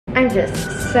I'm just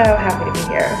so happy to be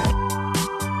here.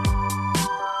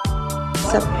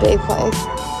 It's a big place.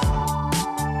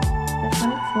 That's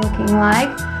what it's looking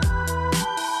like.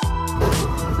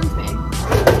 Excuse me.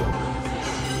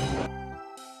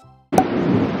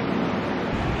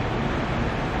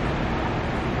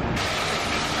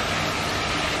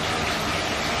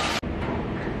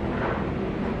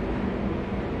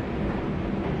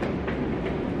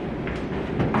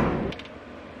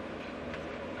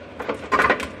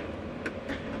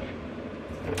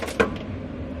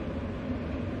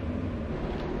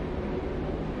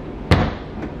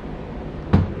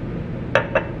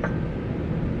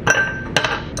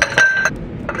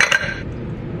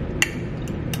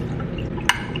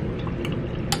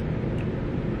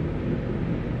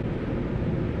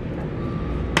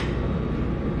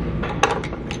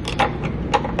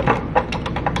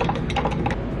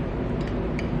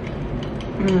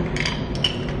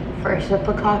 First sip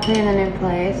of coffee in a new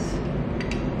place.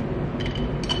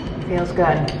 Feels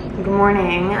good. Good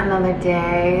morning, another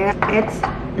day. It's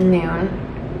noon,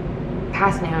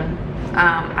 past noon.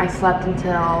 I slept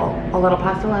until a little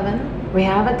past 11. We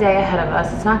have a day ahead of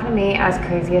us. It's not gonna be as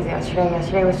crazy as yesterday.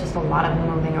 Yesterday was just a lot of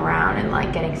moving around and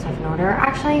like getting stuff in order.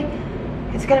 Actually,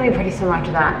 it's gonna be pretty similar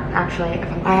to that. Actually,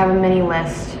 I have a mini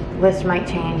list. List might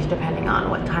change depending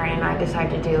on what Tyron and I decide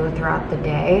to do throughout the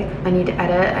day. I need to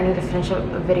edit, I need to finish a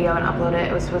video and upload it.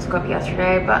 It was supposed to go up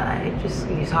yesterday, but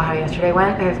you saw how yesterday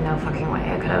went. There's no fucking way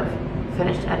I could have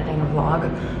finished editing a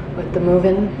vlog with the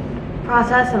move-in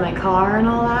process in my car and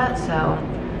all that. So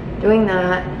doing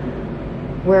that,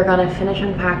 we're gonna finish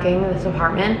unpacking this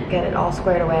apartment, get it all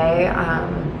squared away.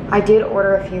 I did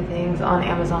order a few things on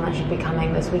Amazon that should be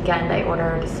coming this weekend. I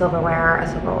ordered silverware, a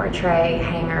silverware tray,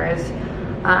 hangers,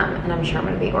 and I'm sure I'm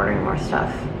gonna be ordering more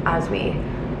stuff as we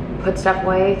put stuff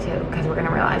away too, because we're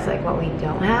gonna realize like what we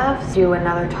don't have. Do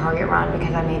another Target run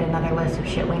because I made another list of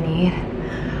shit we need.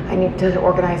 I need to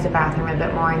organize the bathroom a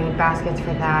bit more. I need baskets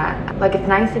for that. Like, it's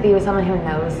nice to be with someone who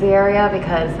knows the area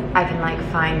because I can like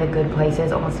find the good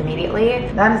places almost immediately.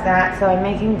 That is that. So I'm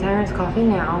making Tyron's coffee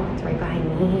now. It's right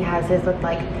behind me. He has his with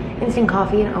like instant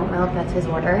coffee and oat milk. That's his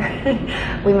order.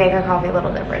 We make our coffee a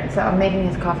little different. So I'm making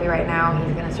his coffee right now.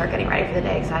 He's gonna start getting ready for the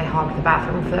day because I hogged the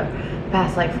bathroom for the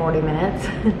past like 40 minutes.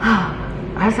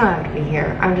 I'm so happy to be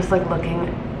here. I'm just like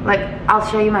looking, like, I'll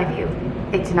show you my view.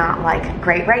 It's not like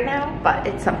great right now, but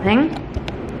it's something.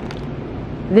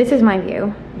 This is my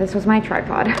view. This was my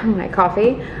tripod, my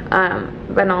coffee.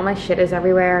 But all my shit is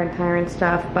everywhere and Tyron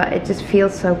stuff, but it just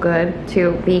feels so good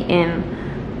to be in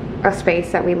a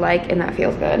space that we like and that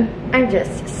feels good. I'm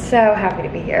just so happy to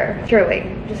be here.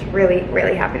 Truly, just really,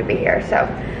 really happy to be here. So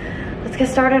let's get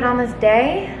started on this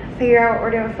day. Figure out what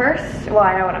we're doing first. Well,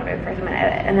 I know what I'm doing first. I'm gonna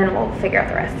edit and then we'll figure out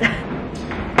the rest.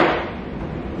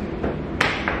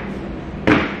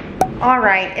 All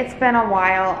right, it's been a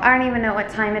while. I don't even know what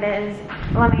time it is.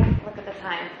 Let me look at the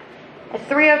time. It's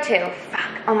 3:02.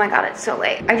 Fuck, oh my God, it's so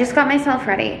late. I just got myself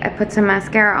ready. I put some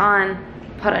mascara on,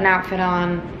 put an outfit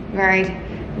on. Very,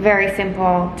 very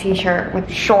simple t-shirt with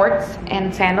shorts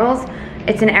and sandals.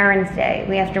 It's an errands day.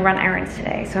 We have to run errands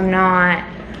today, so I'm not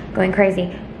going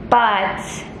crazy. But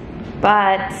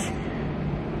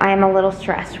I am a little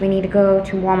stressed. We need to go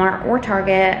to Walmart or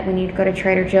Target. We need to go to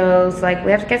Trader Joe's. Like,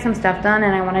 we have to get some stuff done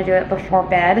and I wanna do it before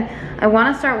bed. I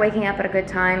wanna start waking up at a good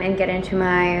time and get into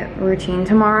my routine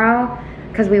tomorrow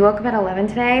because we woke up at 11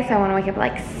 today, so I wanna wake up at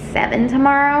like 7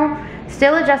 tomorrow.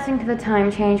 Still adjusting to the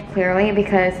time change clearly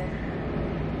because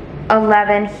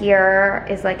 11 here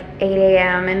is like 8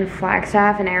 a.m. in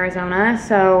Flagstaff in Arizona,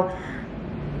 so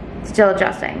still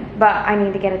adjusting, but I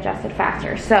need to get adjusted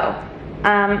faster. So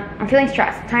I'm feeling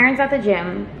stressed. Tyron's at the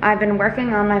gym. I've been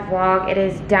working on my vlog. It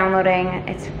is downloading.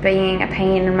 It's being a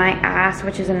pain in my ass,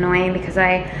 which is annoying because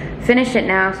I finished it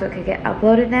now so it could get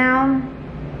uploaded now.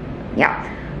 Yeah,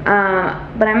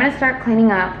 but I'm gonna start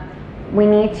cleaning up. We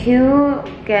need to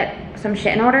get some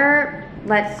shit in order.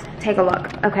 Let's take a look.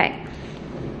 Okay.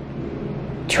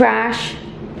 Trash,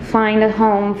 find a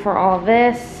home for all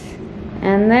this,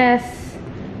 and this,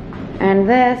 and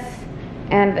this,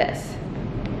 and this.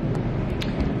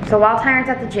 So while Tyron's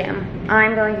at the gym,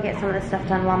 I'm going to get some of this stuff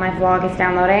done while my vlog is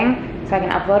downloading so I can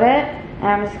upload it. And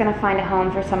I'm just gonna find a home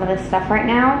for some of this stuff right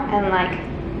now and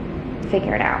like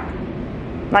figure it out.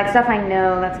 Like stuff I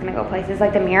know that's gonna go places,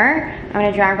 like the mirror. I'm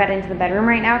gonna drag that into the bedroom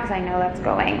right now because I know that's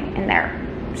going in there.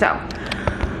 So,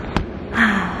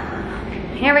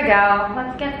 here we go.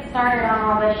 Let's get started on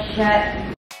all this shit.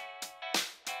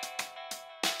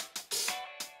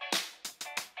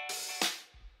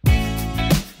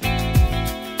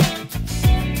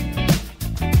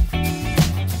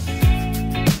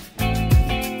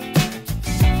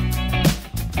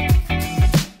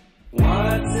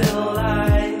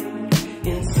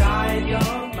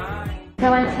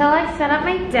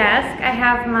 desk. I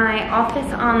have my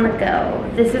office on the go.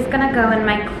 This is gonna go in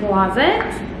my closet.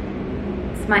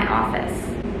 It's my office.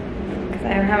 Because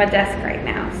I don't have a desk right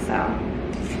now, so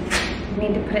I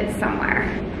need to put it somewhere.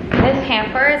 This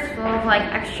hamper is full of like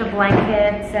extra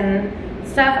blankets and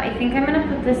stuff. I think I'm gonna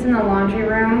put this in the laundry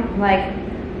room, like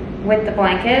with the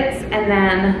blankets, and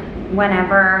then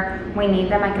whenever we need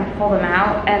them, I can pull them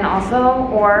out. And also,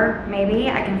 or maybe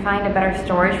I can find a better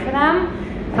storage for them.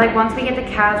 Like once we get the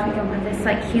couch, we can put this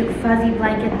like cute fuzzy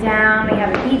blanket down. We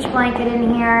have a beach blanket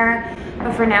in here.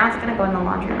 But for now, it's gonna go in the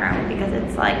laundry room because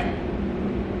it's like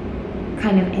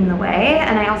kind of in the way.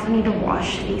 And I also need to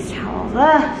wash these towels.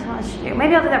 So much to do.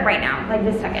 Maybe I'll do that right now, like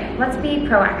this second. Let's be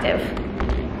proactive.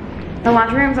 The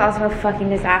laundry room's also a fucking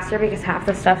disaster because half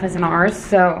the stuff isn't ours.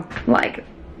 So like,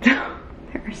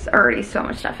 there's already so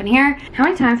much stuff in here. How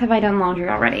many times have I done laundry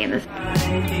already in this?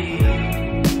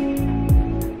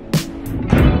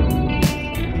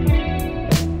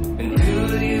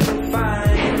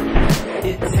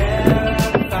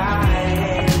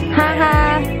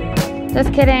 Haha,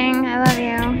 just kidding, I love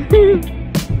you.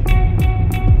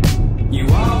 You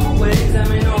always let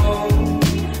me know.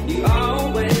 You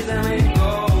always let me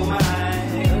go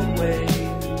my way.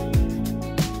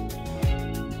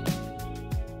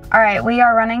 All right, we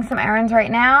are running some errands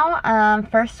right now.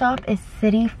 First stop is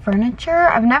City Furniture.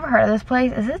 I've never heard of this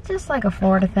place. Is it just like a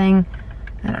Florida thing?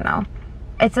 I don't know.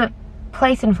 It's a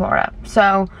place in Florida.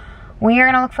 So we are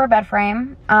gonna look for a bed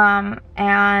frame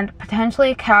and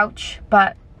potentially a couch,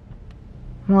 but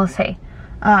we'll see.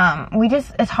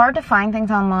 It's hard to find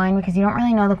things online because you don't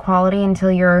really know the quality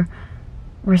until you're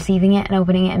receiving it and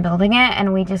opening it and building it,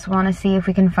 and we just want to see if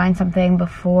we can find something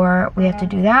before we have to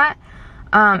do that.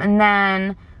 And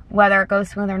then whether it goes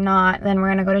smooth or not, then we're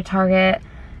gonna go to Target,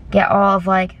 get all of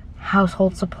like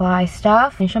household supply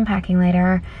stuff, finish unpacking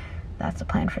later. That's the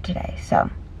plan for today. So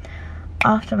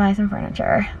off to buy some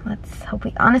furniture. Let's hope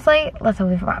we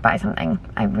buy something.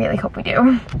 I really hope we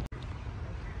do.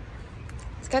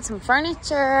 Let's get some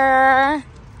furniture.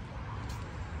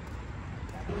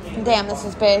 Damn, this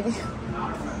is big.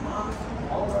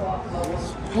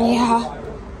 Yeah,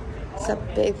 it's a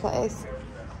big place.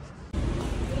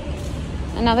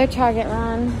 Another Target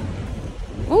run.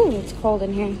 Ooh, it's cold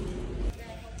in here.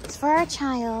 It's for our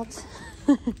child.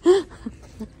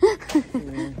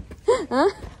 Huh?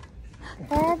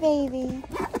 For our baby.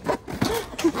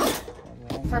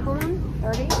 Purple one,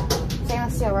 30.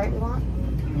 Stainless steel, right? We want?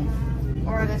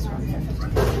 Or this one?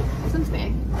 This one's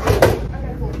big.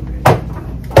 Okay, cool.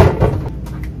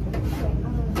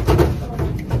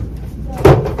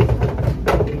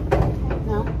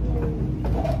 No?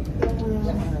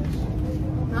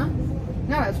 Huh?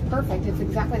 No, it's perfect. It's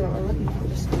exactly what we're looking for.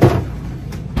 Just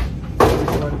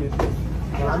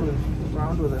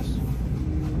round with this.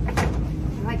 I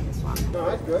like this one. No,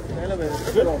 that's good. Elevator.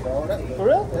 Good on ball. For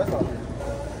real? That's all.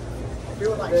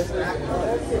 Feel like this.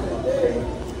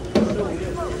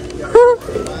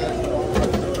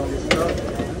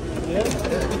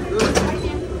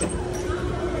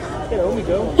 Here we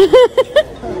go.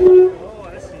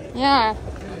 Yeah.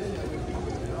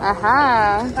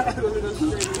 Aha.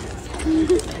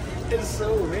 It's so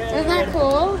rare. Isn't that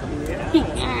cool?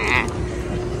 Yeah.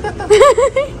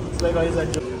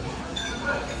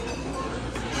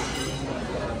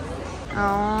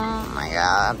 Oh my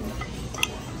god.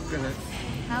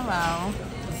 Hello.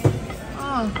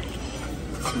 Oh.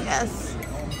 Yes.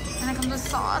 And it comes with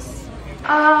sauce.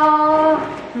 Oh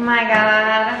my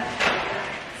god.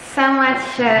 So much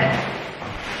shit.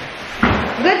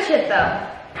 Good shit though.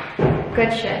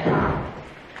 Good shit, huh?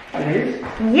 It is?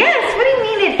 Yes, what do you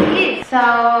mean it is? So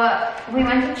we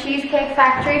went to Cheesecake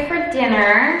Factory for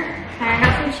dinner. I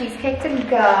got some cheesecake to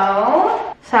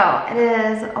go. So it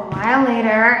is a while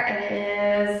later. It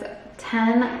is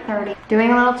 10:30.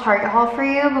 Doing a little Target haul for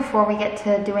you before we get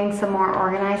to doing some more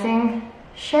organizing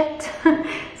shit.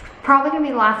 It's probably gonna be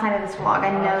the last night of this vlog.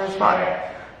 I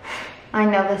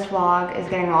know this vlog is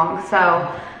getting long. So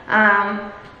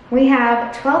we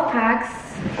have 12 packs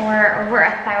or over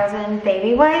 1,000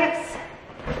 baby wipes.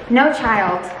 No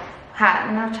child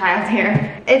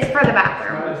here. It's for the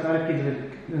bathroom. No, it's not a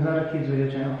kids video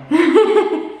channel.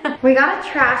 We got a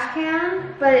trash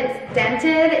can, but it's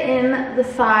dented in the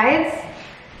sides.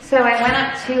 So I went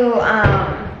up to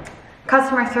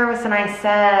customer service and I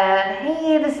said,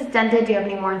 hey, this is dented. Do you have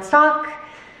any more in stock?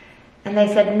 And they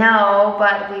said no,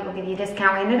 but we will give you a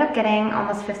discount. We ended up getting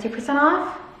almost 50%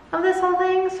 off of this whole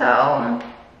thing, so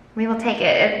we will take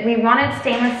it. We wanted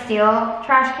stainless steel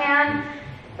trash can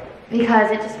because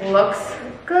it just looks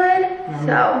good.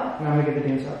 Now I'm gonna get the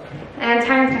dance out. And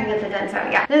Tyron's gonna get the dents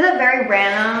out, yeah. This is a very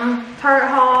random Target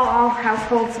haul, all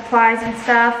household supplies and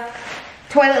stuff.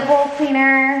 Toilet bowl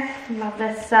cleaner, love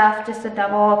this stuff. Just a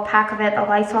double pack of it, the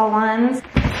Lysol ones.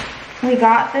 We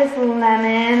got this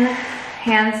lemon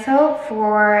hand soap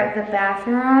for the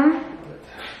bathroom.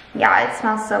 Yeah, it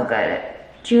smells so good.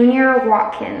 Junior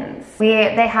Watkins.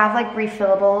 They have like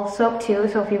refillable soap too,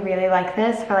 so if you really like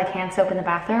this for like hand soap in the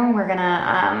bathroom, we're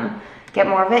gonna get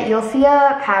more of it. You'll see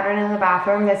a pattern in the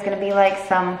bathroom. There's gonna be like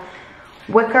some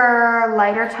wicker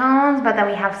lighter tones, but then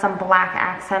we have some black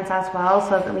accents as well,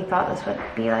 so that we thought this would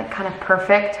be like kind of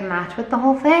perfect to match with the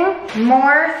whole thing.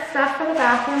 More stuff for the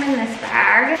bathroom in this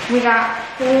bag. We got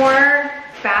 4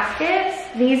 baskets.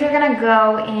 These are gonna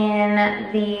go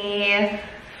in the,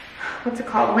 what's it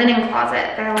called, linen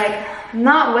closet. They're like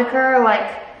not wicker,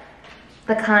 like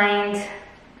the kind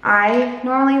I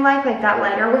normally like that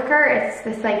lighter wicker. It's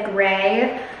this like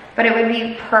gray, but it would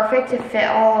be perfect to fit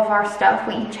all of our stuff.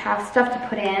 We each have stuff to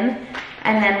put in,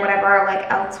 and then whatever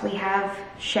like else we have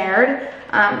shared,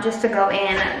 just to go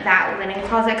in that linen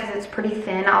closet because it's pretty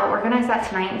thin. I'll organize that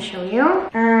tonight and show you.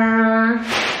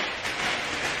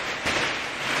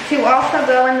 To also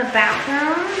go in the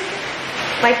bathroom,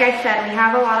 like I said, we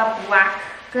have a lot of black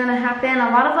gonna happen, a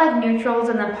lot of like neutrals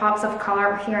and then pops of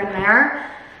color here and there.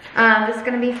 This is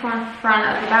gonna be for the front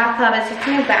of the bathtub. It's just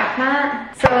a new bath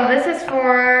mat. So this is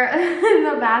for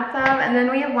the bathtub, and then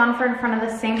we have one for in front of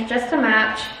the sink just to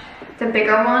match the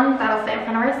bigger one that'll fit in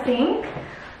front of our sink.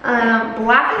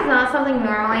 Black is not something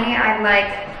normally I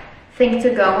like think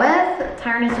to go with.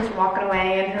 Tyron is just walking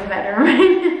away in her bedroom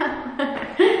right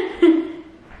now.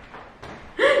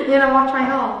 You know, watch my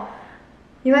haul.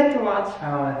 You like to watch.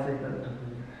 I want to take those.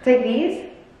 Take these?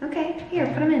 Okay, here,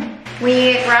 put them in.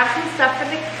 We grabbed some stuff for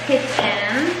the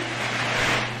kitchen.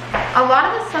 A lot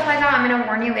of the stuff I got, I'm gonna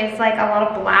warn you, is like a lot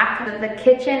of black. The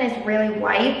kitchen is really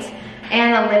white,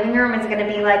 and the living room is gonna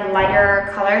be like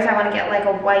lighter colors. I wanna get like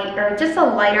a white, or just a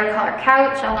lighter color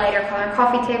couch, a lighter color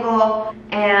coffee table,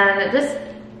 and just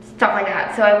stuff like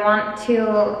that. So I want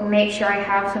to make sure I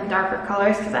have some darker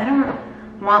colors, because I don't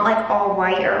want like all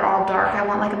white or all dark. I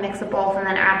want like a mix of both, and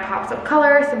then add pops of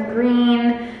color, some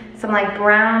green, some like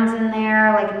browns in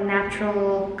there, like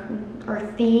natural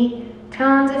earthy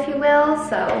tones, if you will.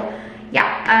 So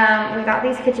yeah, we got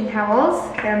these kitchen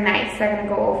towels. They're nice. They're gonna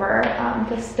go over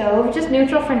the stove, just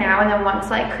neutral for now, and then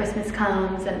once like Christmas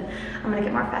comes and I'm gonna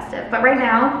get more festive. But right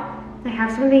now I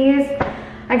have some of these.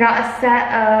 I got a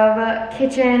set of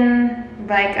kitchen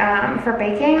like for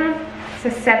baking.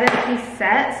 It's a 7-piece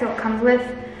set, so it comes with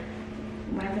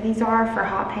whatever these are for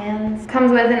hot pans.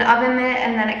 Comes with an oven mitt,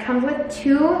 and then it comes with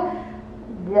 2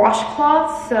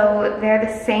 washcloths, so they're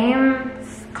the same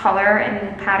color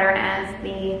and pattern as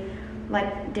the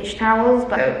like dish towels,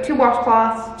 but 2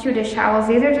 washcloths, 2 dish towels.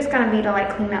 These are just gonna be to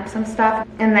like clean up some stuff,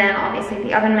 and then obviously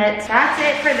the oven mitt. That's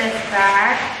it for this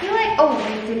bag. I feel like, oh,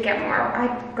 we did get more. I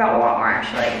got a lot more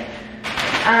actually.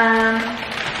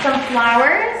 Some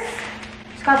flowers.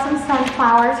 Got some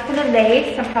sunflowers for the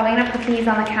vase. I'm probably gonna put these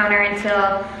on the counter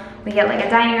until we get like a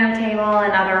dining room table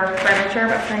and other furniture,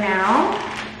 but for now,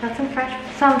 got some fresh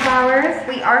sunflowers.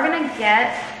 We are gonna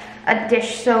get a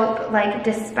dish soap like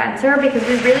dispenser because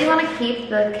we really wanna keep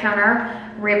the counter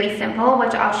really simple,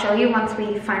 which I'll show you once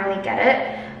we finally get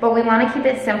it. But we wanna keep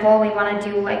it simple. We wanna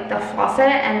do like the faucet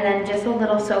and then just a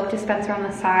little soap dispenser on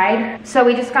the side. So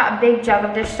we just got a big jug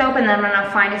of dish soap, and then I'm gonna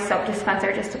find a soap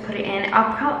dispenser just to put it in.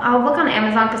 I'll look on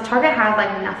Amazon because Target has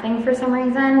like nothing for some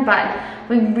reason, but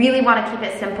we really wanna keep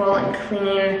it simple and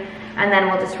clean, and then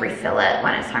we'll just refill it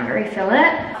when it's time to refill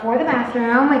it. For the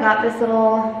bathroom, we got this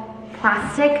little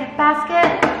plastic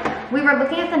basket. We were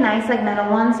looking at the nice like metal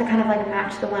ones to kind of like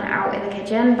match the one out in the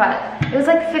kitchen, but it was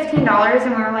like $15,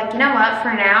 and we were like, you know what,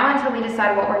 for now, until we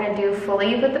decide what we're gonna do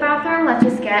fully with the bathroom, let's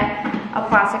just get a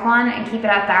plastic one and keep it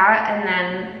at that, and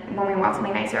then when we want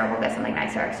something nicer, we'll get something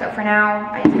nicer. So for now,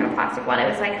 I just got a plastic one. It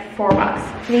was like $4.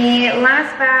 The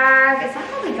last bag, is that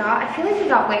what we got? I feel like we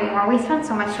got way more. We spent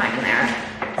so much time in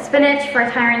there. Spinach for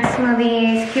Tyron's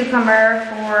smoothies, cucumber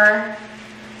for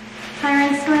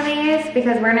Tyron's smoothies,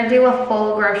 because we're gonna do a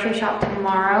full grocery shop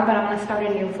tomorrow, but I'm gonna start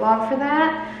a new vlog for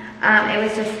that. It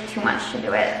was just too much to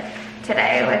do it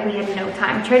today. Like, we had no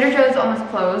time. Trader Joe's almost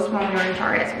closed when we were in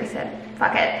Target, so we said,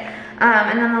 fuck it.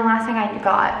 And then the last thing I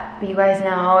got, you guys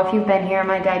know, if you've been here,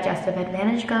 my Digestive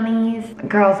Advantage gummies. A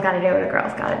girl's gotta do what a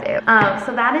girl's gotta do.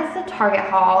 So that is the Target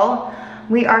haul.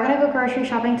 We are gonna go grocery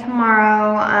shopping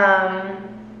tomorrow.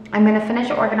 I'm gonna finish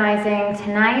organizing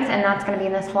tonight, and that's gonna be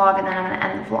in this vlog, and then I'm gonna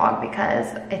end the vlog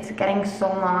because it's getting so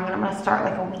long, and I'm gonna start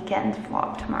like a weekend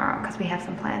vlog tomorrow because we have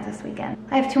some plans this weekend.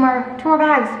 I have two more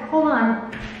bags. Hold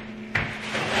on.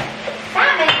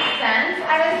 That makes sense.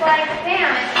 I was like,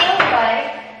 damn, it feels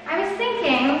like, I was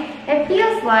thinking, it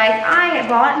feels like I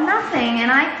bought nothing, and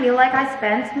I feel like I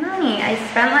spent money. I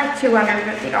spent like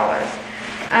 $250.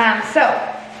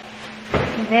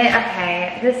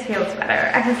 Okay, this feels better.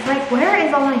 I was like, where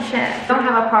is all my shit? I don't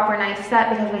have a proper knife set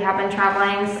because we have been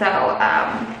traveling, so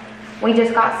we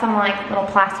just got some like little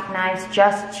plastic knives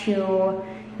just to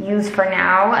use for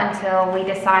now until we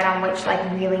decide on which like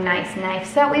really nice knife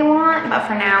set we want. But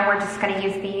for now, we're just gonna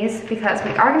use these because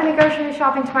we are gonna be grocery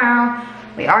shopping tomorrow.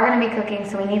 We are gonna be cooking,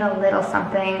 so we need a little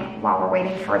something while we're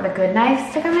waiting for the good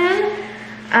knives to come in.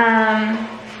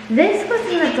 This was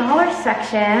in the dollar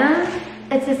section.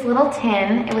 It's this little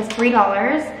tin. It was $3.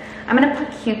 I'm gonna put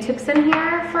Q-tips in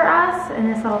here for us in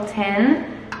this little tin.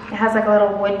 It has like a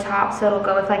little wood top, so it'll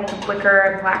go with like the wicker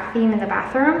and black theme in the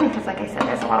bathroom because like I said,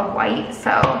 there's a lot of white,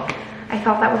 so I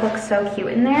thought that would look so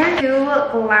cute in there. 2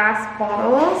 glass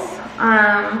bottles.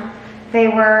 They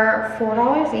were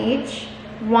 $4 each.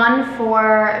 1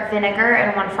 for vinegar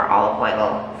and 1 for olive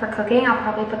oil for cooking. I'll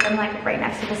probably put them like right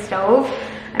next to the stove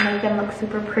and make them look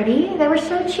super pretty. They were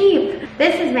so cheap.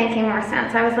 This is making more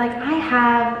sense. I was like, I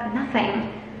have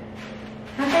nothing.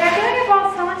 I was like, I feel like I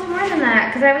bought so much more than that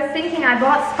because I was thinking I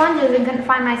bought sponges and couldn't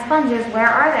find my sponges. Where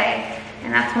are they?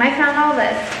 And that's when I found all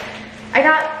this. I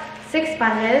got 6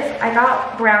 sponges. I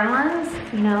got brown ones,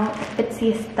 you know, fits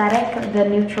the aesthetic of the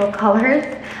neutral colors.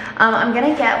 I'm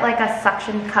gonna get like a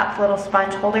suction cup little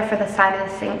sponge holder for the side of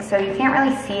the sink so you can't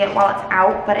really see it while it's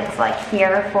out, but it's like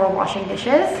here for washing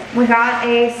dishes. We got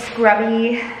a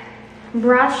scrubby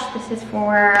brush. This is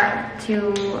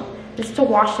to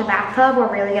wash the bathtub. We're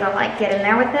really gonna like get in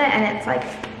there with it, and it's like,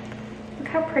 look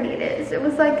how pretty it is. It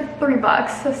was like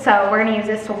 $3, so we're gonna use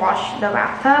this to wash the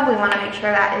bathtub. We wanna make sure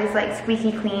that it is like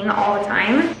squeaky clean all the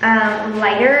time.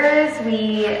 Lighters,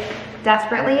 we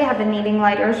desperately have been needing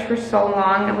lighters for so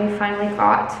long, and we finally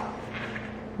got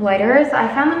lighters. I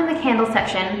found them in the candle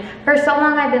section. For so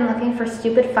long I've been looking for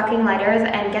stupid fucking lighters,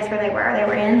 and guess where they were? They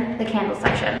were in the candle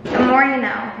section. The more you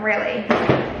know, really.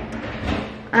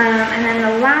 And then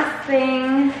the last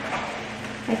thing,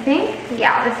 I think,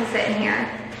 yeah, this is it in here.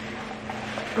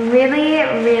 Really,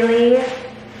 really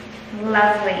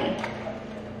lovely.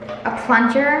 A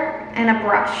plunger and a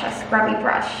brush, a scrubby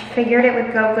brush. Figured it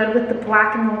would go good with the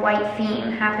black and the white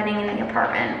theme happening in the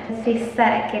apartment. It's the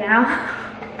aesthetic, you know,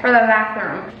 for the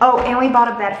bathroom. Oh, and we bought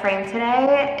a bed frame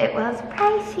today. It was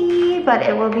pricey, but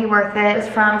it will be worth it. It's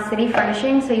from City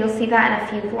Furnishing, so you'll see that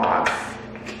in a few vlogs.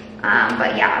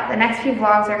 But yeah, the next few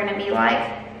vlogs are gonna be like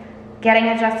getting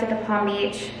adjusted to Palm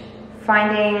Beach,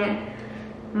 finding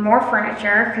more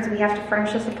furniture because we have to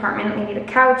furnish this apartment. We need a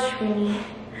couch, we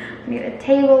need a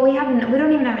table. We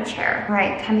don't even have a chair. All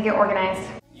right, time to get organized.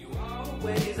 You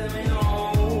always let me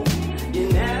know. You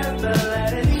never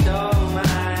let it show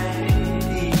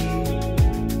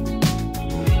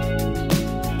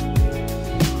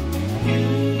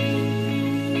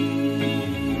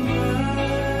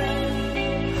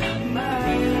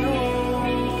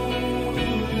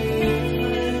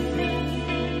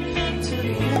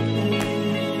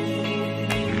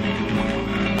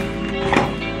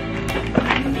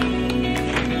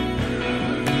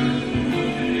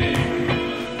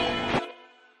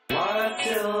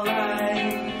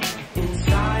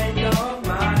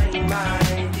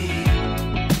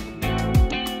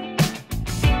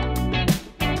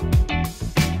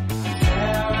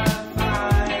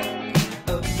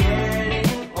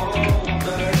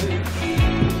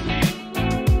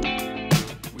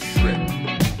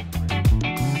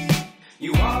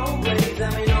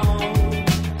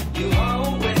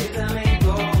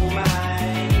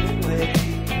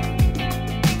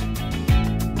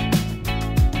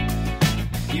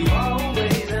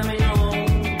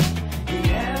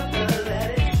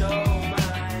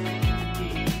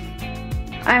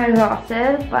I'm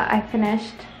exhausted, but I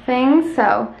finished things.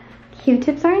 So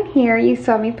Q-tips are in here. You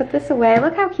saw me put this away.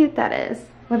 Look how cute that is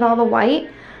with all the white.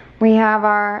 We have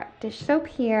our dish soap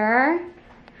here.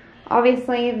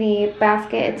 Obviously the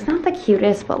basket, it's not the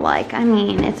cutest, but like, I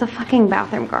mean, it's a fucking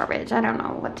bathroom garbage. I don't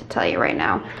know what to tell you right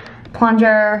now.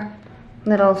 Plunger,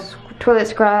 little toilet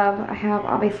scrub. I have,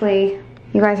 obviously,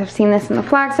 you guys have seen this in the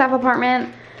Flagstaff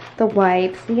apartment. The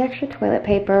wipes, the extra toilet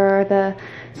paper, the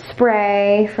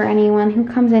spray for anyone who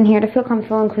comes in here to feel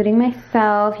comfortable, including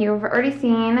myself. You've already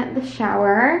seen the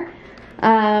shower.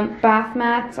 Bath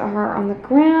mats are on the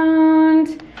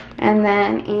ground. And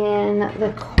then in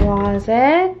the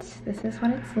closet, this is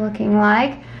what it's looking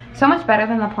like. So much better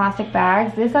than the plastic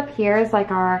bags. This up here is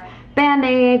like our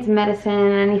Band-Aids,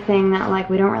 medicine, anything that like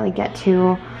we don't really get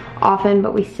to often,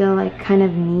 but we still like kind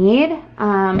of need.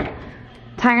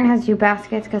 Tyron has 2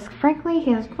 baskets because frankly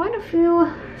he has quite a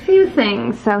few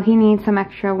things, so he needs some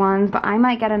extra ones, but I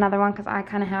might get another one because I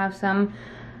kind of have some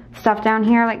stuff down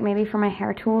here, like maybe for my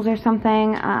hair tools or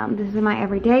something. This is my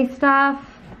everyday stuff.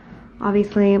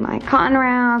 Obviously my cotton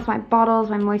rounds, my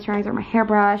bottles, my moisturizer, my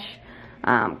hairbrush,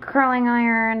 curling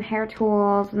iron, hair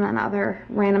tools, and then other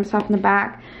random stuff in the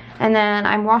back. And then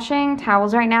I'm washing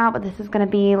towels right now, but this is gonna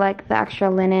be like the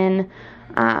extra linen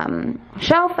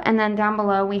shelf. And then down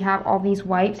below we have all these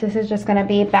wipes. This is just gonna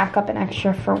be backup and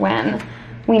extra for when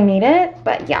we need it.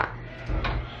 But yeah,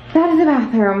 that is the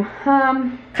bathroom.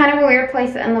 Kind of a weird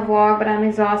place to end the vlog, but I'm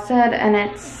exhausted and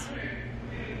it's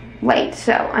late,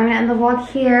 so I'm gonna end the vlog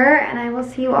here, and I will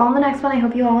see you all in the next one. I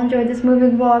hope you all enjoyed this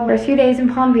moving vlog. First few days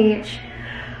in Palm Beach.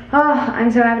 Oh,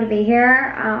 I'm so happy to be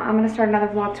here. I'm gonna start another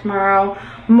vlog tomorrow.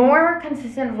 More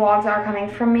consistent vlogs are coming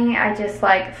from me. I just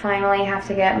like finally have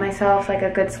to get myself like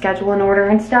a good schedule in order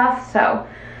and stuff. So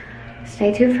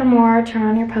stay tuned for more. Turn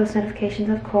on your post notifications,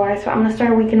 of course. So I'm gonna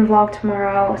start a weekend vlog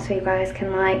tomorrow so you guys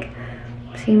can like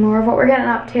see more of what we're getting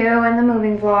up to in the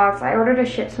moving vlogs. I ordered a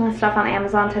shit ton of stuff on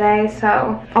Amazon today,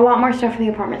 so a lot more stuff for the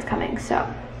apartment's coming. So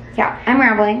yeah, I'm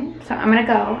rambling, so I'm gonna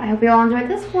go. I hope you all enjoyed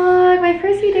this vlog. My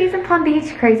first few days in Palm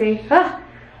Beach, crazy. Ugh.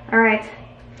 All right,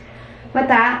 with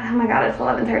that, oh my god, it's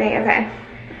 11:30. Okay,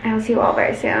 I will see you all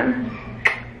very soon.